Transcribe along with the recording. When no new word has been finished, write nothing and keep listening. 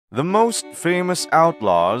The most famous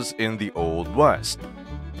outlaws in the Old West.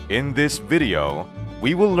 In this video,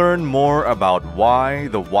 we will learn more about why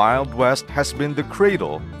the Wild West has been the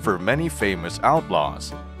cradle for many famous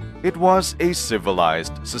outlaws. It was a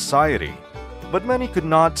civilized society, but many could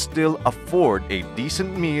not still afford a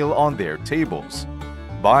decent meal on their tables.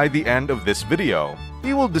 By the end of this video,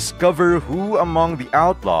 we will discover who among the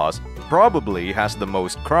outlaws probably has the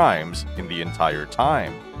most crimes in the entire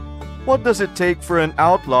time. What does it take for an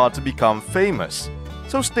outlaw to become famous?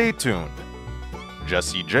 So stay tuned.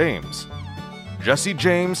 Jesse James. Jesse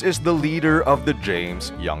James is the leader of the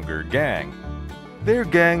James Younger Gang. Their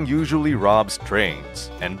gang usually robs trains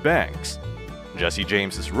and banks. Jesse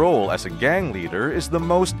James's role as a gang leader is the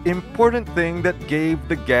most important thing that gave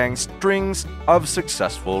the gang strings of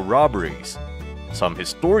successful robberies. Some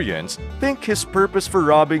historians think his purpose for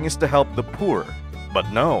robbing is to help the poor,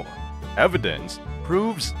 but no, evidence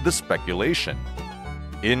proves the speculation.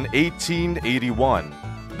 In 1881,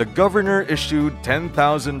 the governor issued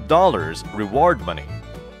 $10,000 reward money.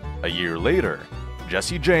 A year later,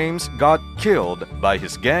 Jesse James got killed by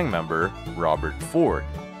his gang member, Robert Ford.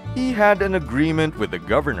 He had an agreement with the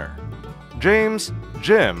governor, James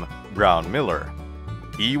Jim Brown Miller.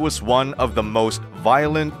 He was one of the most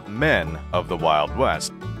violent men of the Wild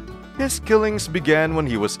West. His killings began when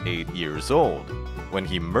he was 8 years old, when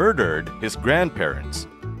he murdered his grandparents.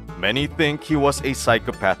 Many think he was a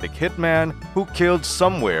psychopathic hitman who killed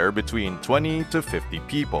somewhere between 20 to 50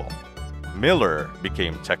 people. Miller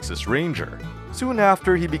became Texas Ranger. Soon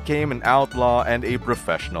after, he became an outlaw and a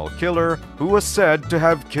professional killer who was said to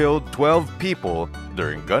have killed 12 people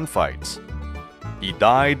during gunfights. He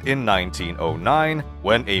died in 1909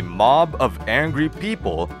 when a mob of angry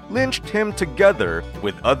people lynched him together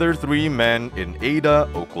with other 3 men in Ada,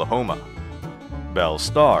 Oklahoma. Belle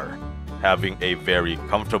Starr. Having a very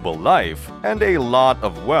comfortable life and a lot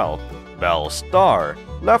of wealth, Belle Starr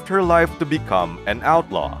left her life to become an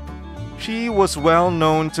outlaw. She was well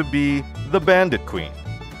known to be the Bandit Queen.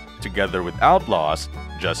 Together with outlaws,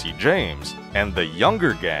 Jesse James and the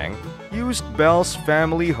Younger Gang used Belle's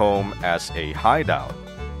family home as a hideout.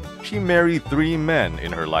 She married 3 men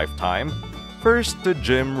in her lifetime, first to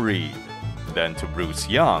Jim Reed, then to Bruce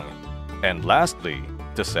Young, and lastly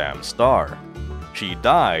to Sam Starr. She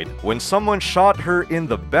died when someone shot her in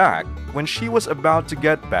the back when she was about to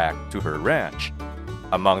get back to her ranch.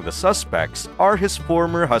 Among the suspects are his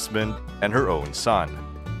former husband and her own son.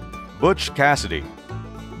 Butch Cassidy.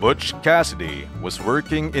 Butch Cassidy was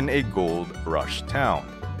working in a gold rush town,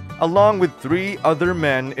 along with 3 other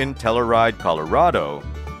men in Telluride, Colorado.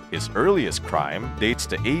 His earliest crime dates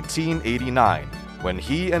to 1889, when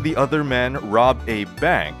he and the other men robbed a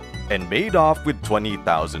bank and made off with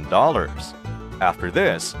 $20,000. After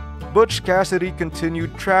this, Butch Cassidy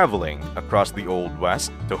continued traveling across the Old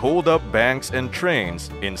West to hold up banks and trains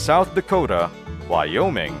in South Dakota,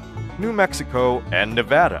 Wyoming, New Mexico, and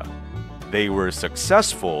Nevada. They were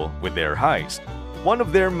successful with their heist. One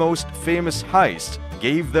of their most famous heists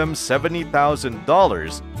gave them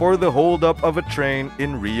 $70,000 for the holdup of a train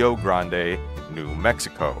in Rio Grande, New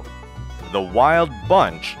Mexico. The Wild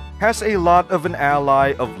Bunch has a lot of an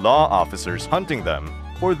ally of law officers hunting them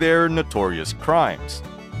for their notorious crimes.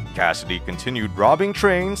 Cassidy continued robbing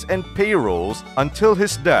trains and payrolls until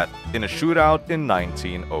his death in a shootout in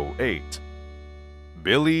 1908.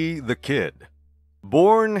 Billy the Kid.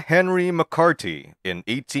 Born Henry McCarty in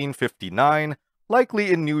 1859,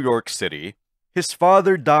 likely in New York City, his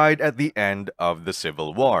father died at the end of the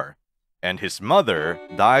Civil War, and his mother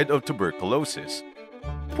died of tuberculosis.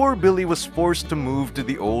 Poor Billy was forced to move to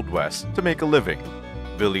the Old West to make a living.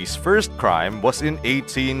 Billy's first crime was in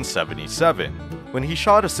 1877, when he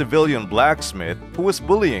shot a civilian blacksmith who was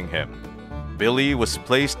bullying him. Billy was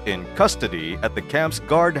placed in custody at the camp's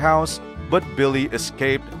guardhouse, but Billy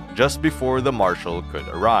escaped just before the marshal could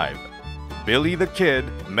arrive. Billy the Kid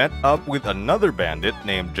met up with another bandit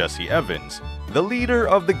named Jesse Evans, the leader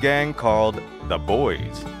of the gang called the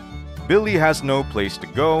Boys. Billy has no place to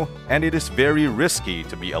go, and it is very risky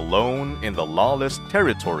to be alone in the lawless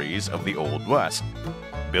territories of the Old West.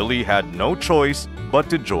 Billy had no choice but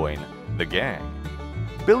to join the gang.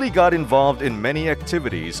 Billy got involved in many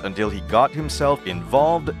activities until he got himself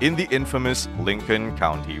involved in the infamous Lincoln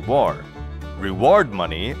County War. Reward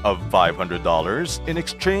money of $500 in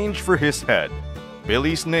exchange for his head.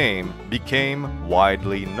 Billy's name became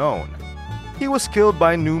widely known. He was killed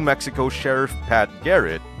by New Mexico Sheriff Pat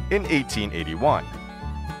Garrett in 1881.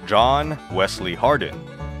 John Wesley Hardin.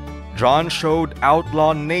 John showed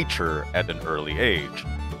outlaw nature at an early age.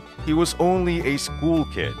 He was only a school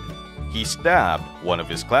kid. He stabbed one of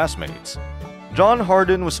his classmates. John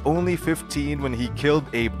Hardin was only 15 when he killed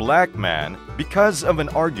a black man because of an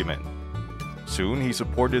argument. Soon he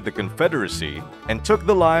supported the Confederacy and took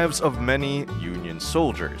the lives of many Union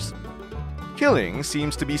soldiers. Killing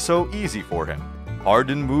seems to be so easy for him.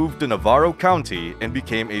 Hardin moved to Navarro County and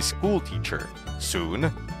became a school teacher. Soon,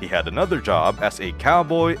 he had another job as a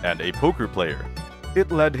cowboy and a poker player. It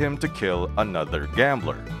led him to kill another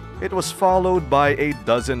gambler. It was followed by a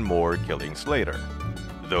dozen more killings later.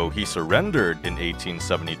 Though he surrendered in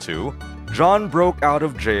 1872, John broke out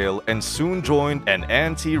of jail and soon joined an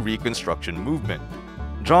anti-Reconstruction movement.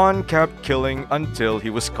 John kept killing until he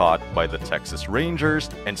was caught by the Texas Rangers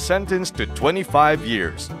and sentenced to 25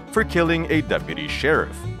 years for killing a deputy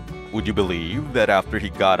sheriff. Would you believe that after he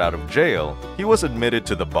got out of jail, he was admitted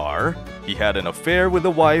to the bar? He had an affair with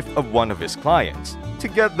the wife of one of his clients. To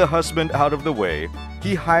get the husband out of the way,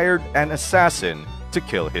 he hired an assassin to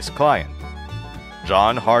kill his client.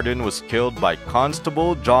 John Hardin was killed by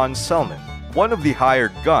Constable John Selman, one of the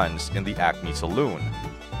hired guns in the Acme Saloon.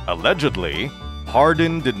 Allegedly,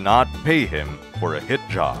 Hardin did not pay him for a hit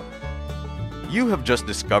job. You have just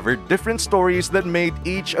discovered different stories that made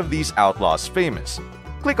each of these outlaws famous.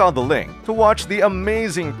 Click on the link to watch the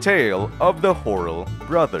amazing tale of the Horrell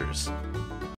brothers.